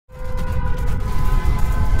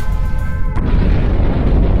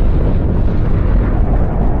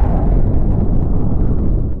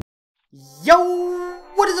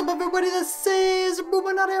everybody, this is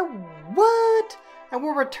Bruchminati, what? And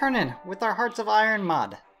we're returning with our Hearts of Iron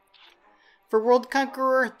mod for World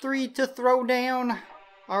Conqueror 3 to throw down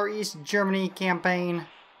our East Germany campaign.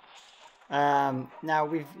 Now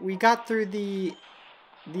we got through the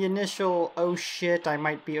initial oh shit I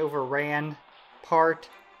might be overran part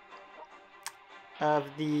of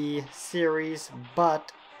the series,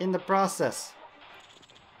 but in the process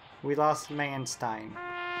we lost Manstein.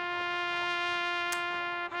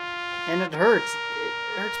 And it hurts.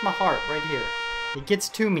 It hurts my heart right here. It gets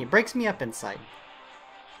to me. It breaks me up inside.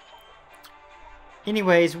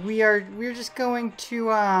 Anyways, we're just going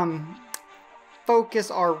to focus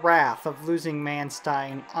our wrath of losing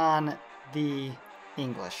Manstein on the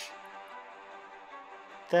English.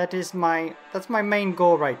 That's my main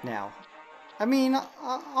goal right now. I mean,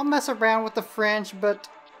 I'll mess around with the French, but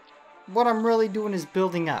what I'm really doing is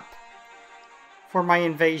building up for my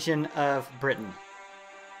invasion of Britain.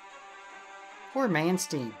 Poor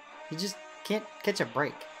Manstein. He just can't catch a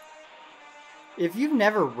break. If you've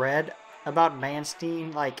never read about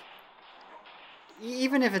Manstein, like,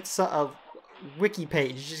 even if it's a wiki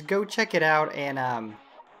page, just go check it out. And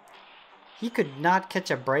he could not catch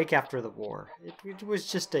a break after the war. It was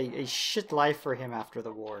just a shit life for him after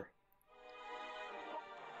the war.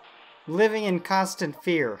 Living in constant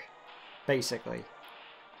fear, basically.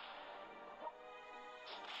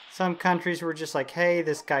 Some countries were just like, hey,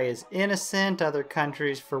 this guy is innocent. Other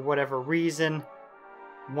countries, for whatever reason,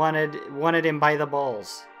 wanted him by the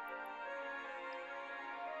balls.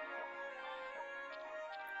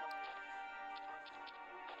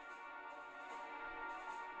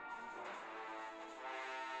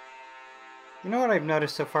 You know what I've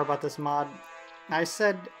noticed so far about this mod? I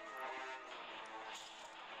said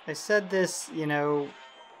this, you know,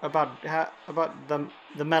 about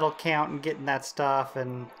the metal count and getting that stuff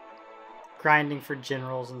and grinding for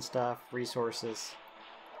generals and stuff, resources.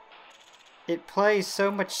 It plays so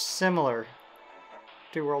much similar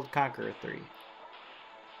to World Conqueror 3.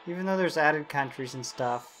 Even though there's added countries and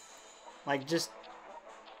stuff, like just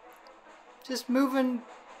moving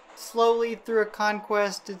slowly through a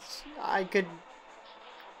conquest, I could,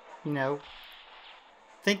 you know,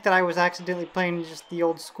 think that I was accidentally playing just the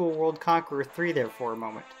old school World Conqueror 3 there for a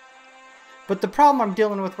moment. But the problem I'm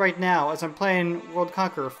dealing with right now is I'm playing World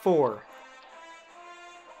Conqueror 4.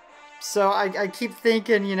 So I keep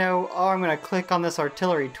thinking, you know, oh, I'm going to click on this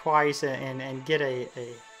artillery twice and get a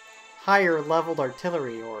higher leveled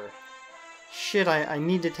artillery, or shit, I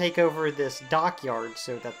need to take over this dockyard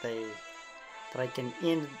so that I can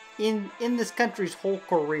end this country's whole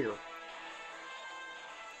career.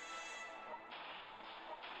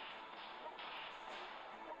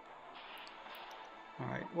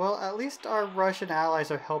 Alright, well, at least our Russian allies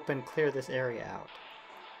are helping clear this area out.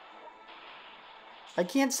 I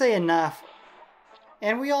can't say enough,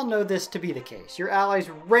 and we all know this to be the case. Your allies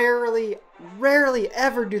rarely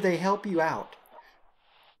ever do they help you out.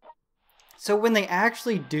 So when they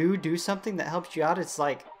actually do something that helps you out, it's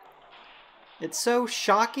like, it's so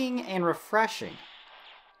shocking and refreshing.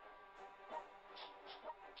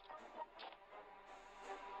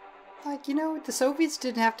 Like, you know, the Soviets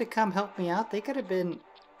didn't have to come help me out. They could have been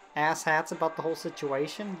asshats about the whole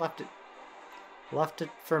situation. Left it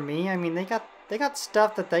for me. I mean, they got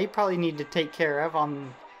stuff that they probably need to take care of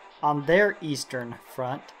on their eastern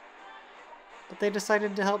front. But they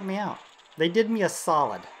decided to help me out. They did me a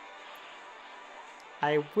solid.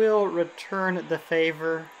 I will return the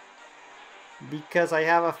favor because I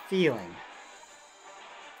have a feeling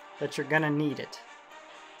that you're gonna need it.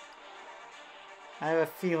 I have a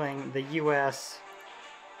feeling the US,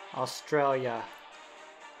 Australia,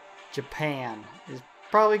 Japan is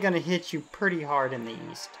probably going to hit you pretty hard in the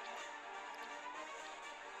East.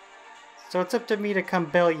 So it's up to me to come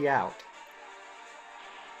bail you out.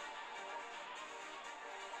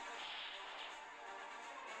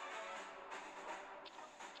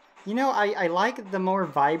 You know, I like the more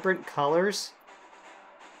vibrant colors,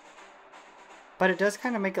 but it does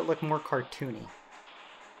kind of make it look more cartoony.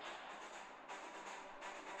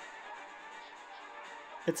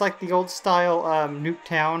 It's like the old style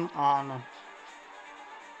Nuketown on...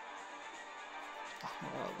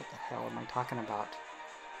 what the hell am I talking about?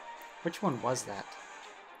 Which one was that?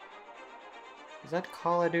 Was that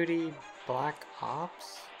Call of Duty Black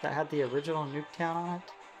Ops that had the original Nuketown on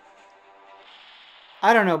it?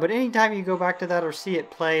 I don't know, but anytime you go back to that or see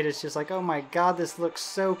it played, it's just like, oh my god, this looks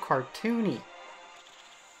so cartoony.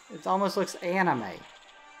 It almost looks anime.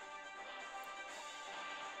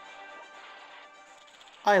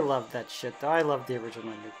 I love that shit though. I love the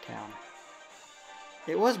original Nuketown.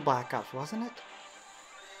 It was Black Ops, wasn't it?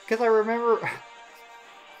 Because I remember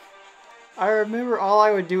I remember all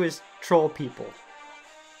I would do is troll people.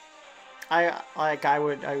 I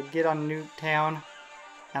would get on Nuketown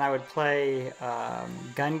and I would play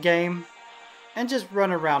gun game and just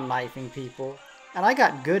run around knifing people. And I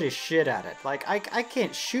got good as shit at it. Like, I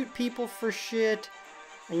can't shoot people for shit.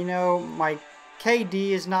 You know, my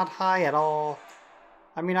KD is not high at all.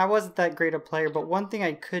 I mean, I wasn't that great a player, but one thing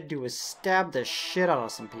I could do was stab the shit out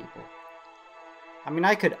of some people. I mean,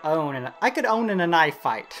 I could own in a knife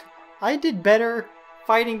fight. I did better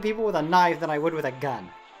fighting people with a knife than I would with a gun.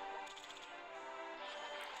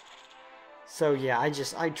 So yeah,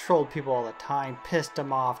 I trolled people all the time, pissed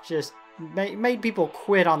them off, just made people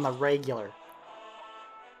quit on the regular.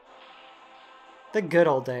 The good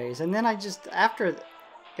old days. And then it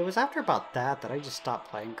was after about that I just stopped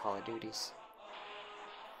playing Call of Duties.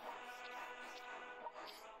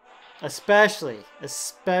 Especially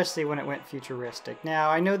when it went futuristic. Now,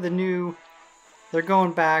 I know they're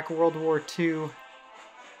going back, World War II.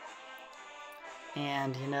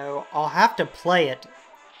 And, you know, I'll have to play it.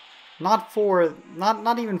 Not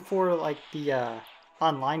even for, like, the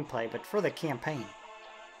online play, but for the campaign.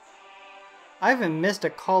 I haven't missed a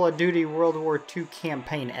Call of Duty World War II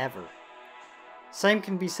campaign ever. Same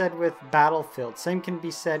can be said with Battlefield. Same can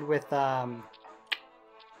be said with,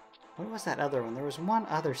 what was that other one? There was one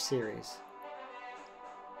other series.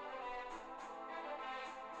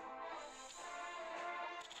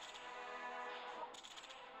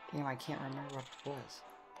 Damn, I can't remember what it was.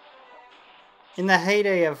 In the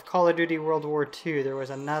heyday of Call of Duty World War II, there was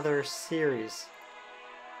another series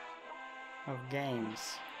of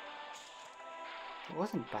games. It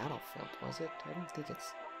wasn't Battlefield, was it? I don't think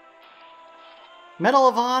it's... Medal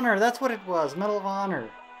of Honor! That's what it was! Medal of Honor!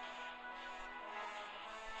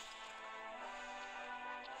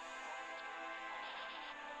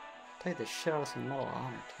 Play the shit out of some Medal of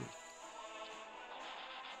Honor, too.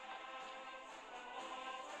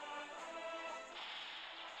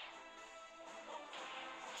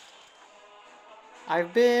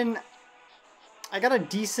 I got a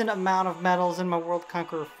decent amount of medals in my World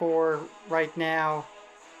Conqueror 4 right now.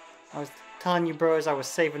 I was telling you bros I was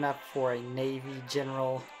saving up for a Navy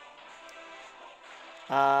General.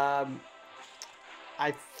 I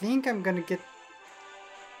think I'm gonna get...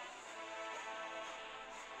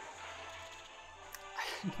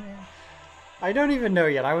 I don't even know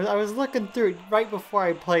yet. I was looking through it right before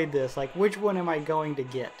I played this, like which one am I going to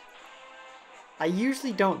get? I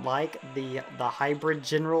usually don't like the hybrid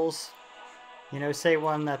generals. You know, say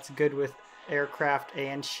one that's good with aircraft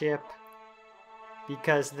and ship.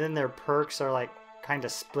 Because then their perks are like kind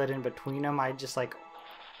of split in between them. I just like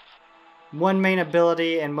one main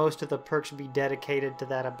ability and most of the perks be dedicated to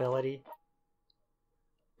that ability.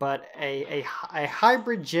 But a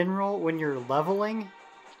hybrid general when you're leveling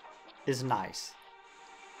is nice.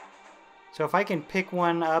 So if I can pick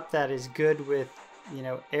one up that is good with, you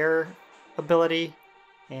know, air ability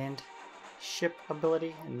and ship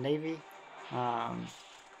ability and navy, I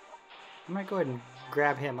might go ahead and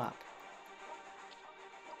grab him up.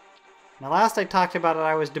 Now last I talked about it,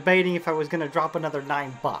 I was debating if I was going to drop another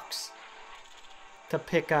 $9 to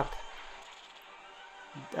pick up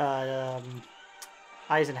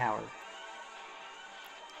Eisenhower.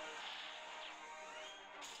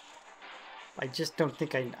 I just don't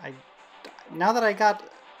think I now that I got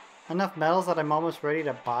enough medals that I'm almost ready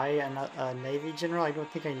to buy a Navy General, I don't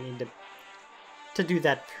think I need to do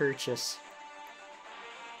that purchase.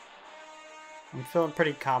 I'm feeling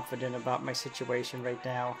pretty confident about my situation right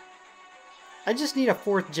now. I just need a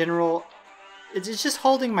 4th General. It's just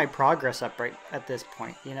holding my progress up right at this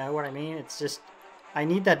point, you know what I mean? It's just, I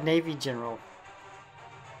need that Navy General.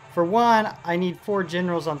 For one, I need 4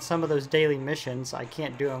 generals on some of those daily missions. I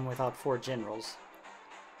can't do them without 4 generals.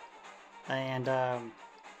 And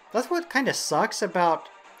that's what kind of sucks about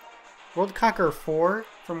World Conqueror 4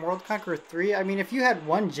 from World Conqueror 3. I mean, if you had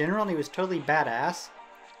 1 general and he was totally badass,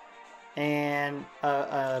 and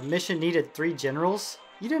a mission needed 3 generals,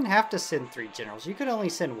 you didn't have to send 3 generals. You could only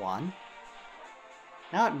send 1.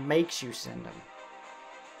 Now it makes you send them.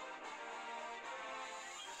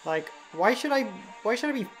 Like, why should I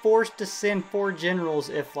be forced to send 4 generals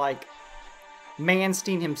if, like,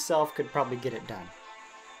 Manstein himself could probably get it done?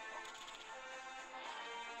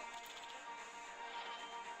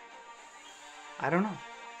 I don't know.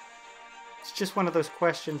 It's just one of those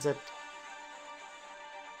questions that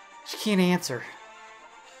you can't answer.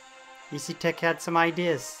 EC Tech had some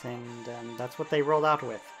ideas, and that's what they rolled out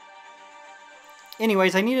with.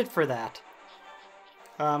 Anyways, I need it for that.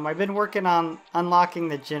 I've been working on unlocking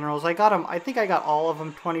the generals. I got them. I think I got all of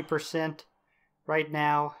them 20% right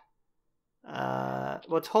now.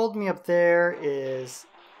 What's holding me up there is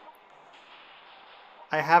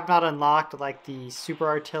I have not unlocked like the super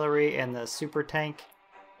artillery and the super tank.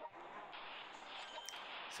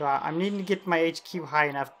 So I'm needing to get my HQ high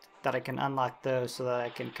enough that I can unlock those so that I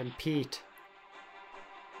can compete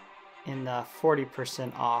in the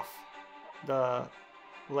 40% off the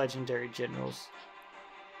legendary generals.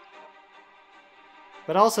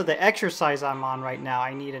 But also the exercise I'm on right now,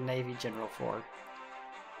 I need a Navy general for.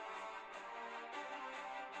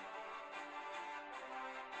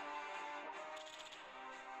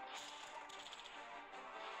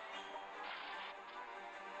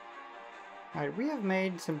 Alright, we have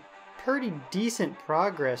made some pretty decent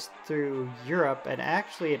progress through Europe, and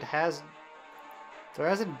actually there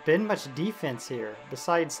hasn't been much defense here,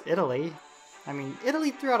 besides Italy. I mean,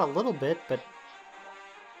 Italy threw out a little bit, but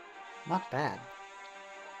not bad.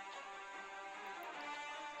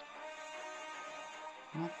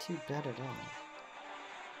 Not too bad at all.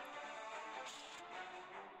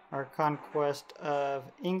 Our conquest of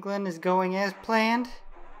England is going as planned.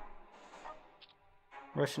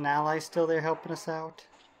 Russian allies still there helping us out.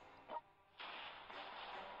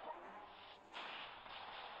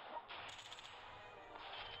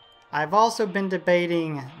 I've also been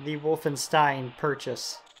debating the Wolfenstein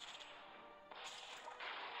purchase.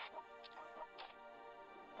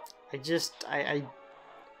 I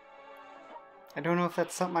don't know if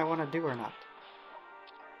that's something I want to do or not.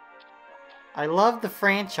 I love the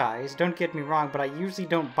franchise, don't get me wrong, but I usually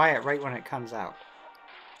don't buy it right when it comes out.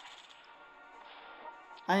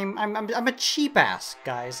 I'm a cheap ass,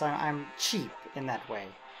 guys. I'm cheap in that way.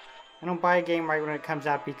 I don't buy a game right when it comes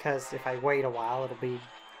out because if I wait a while, it'll be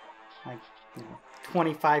like, you know,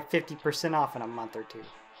 25–50% off in a month or two.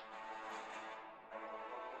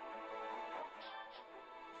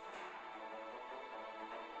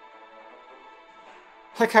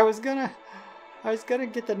 Like I was gonna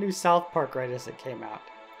get the new South Park right as it came out.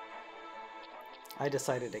 I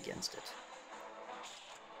decided against it.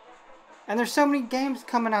 And there's so many games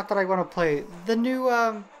coming out that I want to play. The new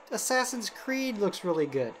Assassin's Creed looks really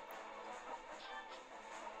good.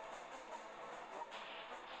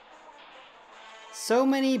 So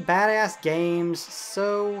many badass games,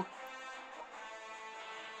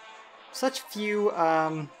 such few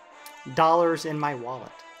dollars in my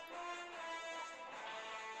wallet.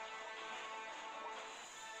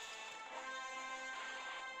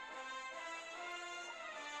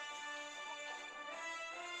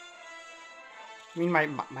 I mean,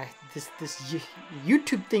 this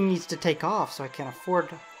YouTube thing needs to take off so I can afford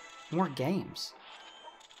more games.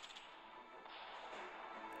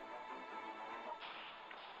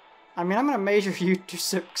 I mean, I'm going to measure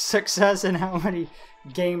YouTube success in how many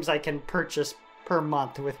games I can purchase per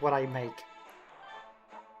month with what I make.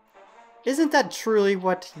 Isn't that truly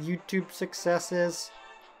what YouTube success is?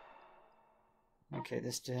 Okay,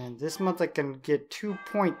 this month I can get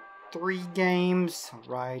 2.3 games.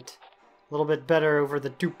 Right. A little bit better over the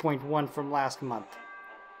 2.1 from last month.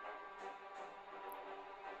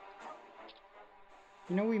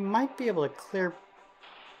 You know, we might be able to clear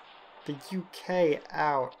the UK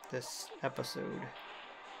out this episode.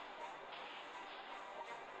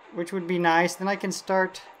 Which would be nice. Then I can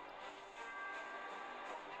start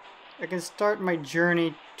my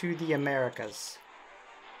journey to the Americas.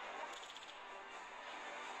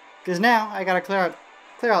 Because now I gotta clear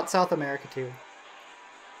out South America too.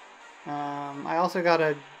 I also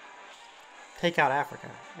gotta take out Africa.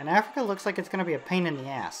 And Africa looks like it's gonna be a pain in the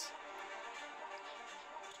ass.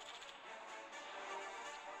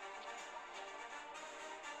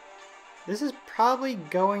 This is probably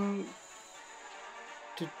going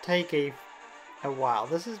to take a while.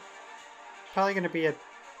 This is probably gonna be a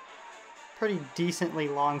pretty decently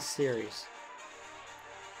long series.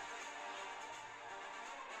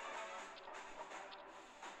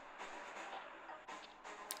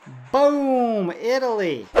 Boom!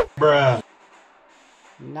 Italy! Bruh.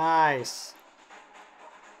 Nice.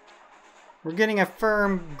 We're getting a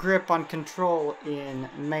firm grip on control in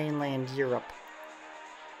mainland Europe.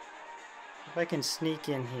 If I can sneak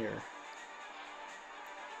in here.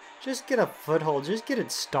 Just get a foothold. Just get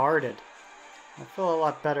it started. I feel a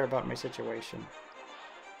lot better about my situation.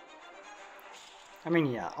 I mean,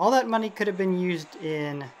 yeah, all that money could have been used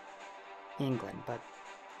in England, but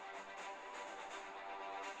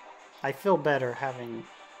I feel better having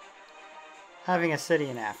a city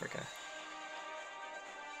in Africa.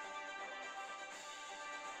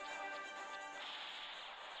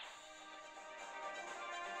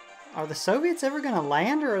 Are the Soviets ever going to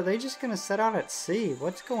land, or are they just going to set out at sea?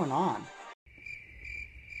 What's going on?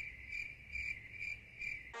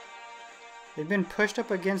 They've been pushed up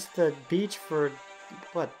against the beach for,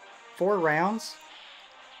 what, 4 rounds?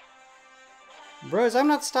 Bros, I'm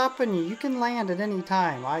not stopping you. You can land at any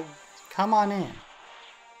time. Come on in.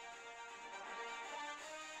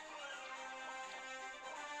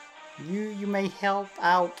 You may help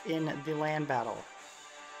out in the land battle.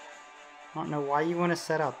 I don't know why you want to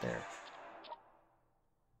set out there.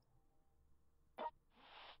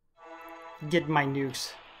 Get my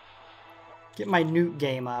nukes. Get my nuke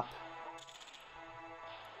game up.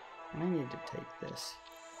 I need to take this.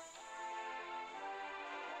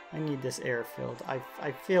 I need this airfield.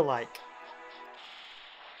 I feel like...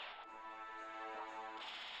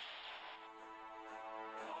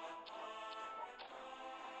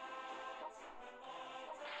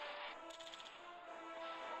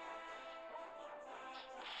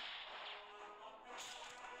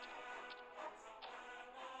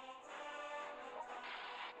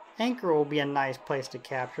 Conqueror will be a nice place to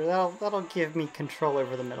capture. That'll give me control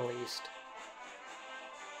over the Middle East.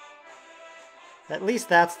 At least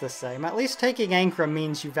that's the same. At least taking Conqueror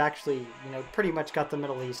means you've actually, you know, pretty much got the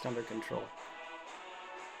Middle East under control.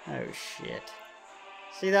 Oh shit.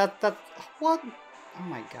 See that what? Oh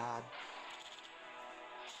my god.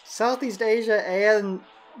 Southeast Asia and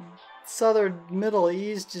Southern Middle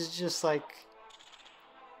East is just like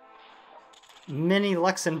mini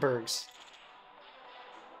Luxembourgs.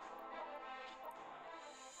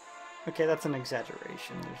 Okay, that's an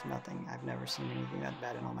exaggeration. There's nothing. I've never seen anything that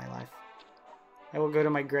bad in all my life. I will go to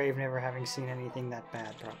my grave never having seen anything that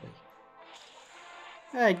bad, probably.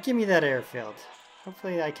 Alright, give me that airfield.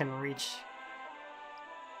 Hopefully I can reach...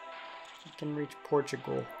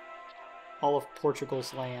 Portugal. All of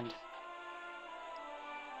Portugal's land.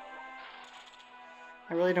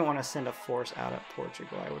 I really don't want to send a force out at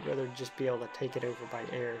Portugal. I would rather just be able to take it over by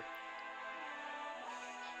air.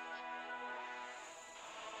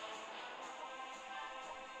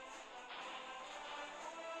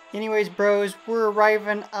 Anyways, bros, we're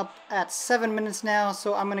arriving up at 7 minutes now,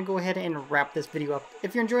 so I'm going to go ahead and wrap this video up.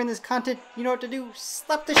 If you're enjoying this content, you know what to do.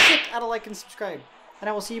 Slap the shit out of like and subscribe. And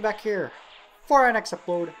I will see you back here for our next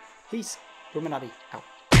upload. Peace. Bruchminati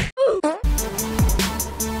out.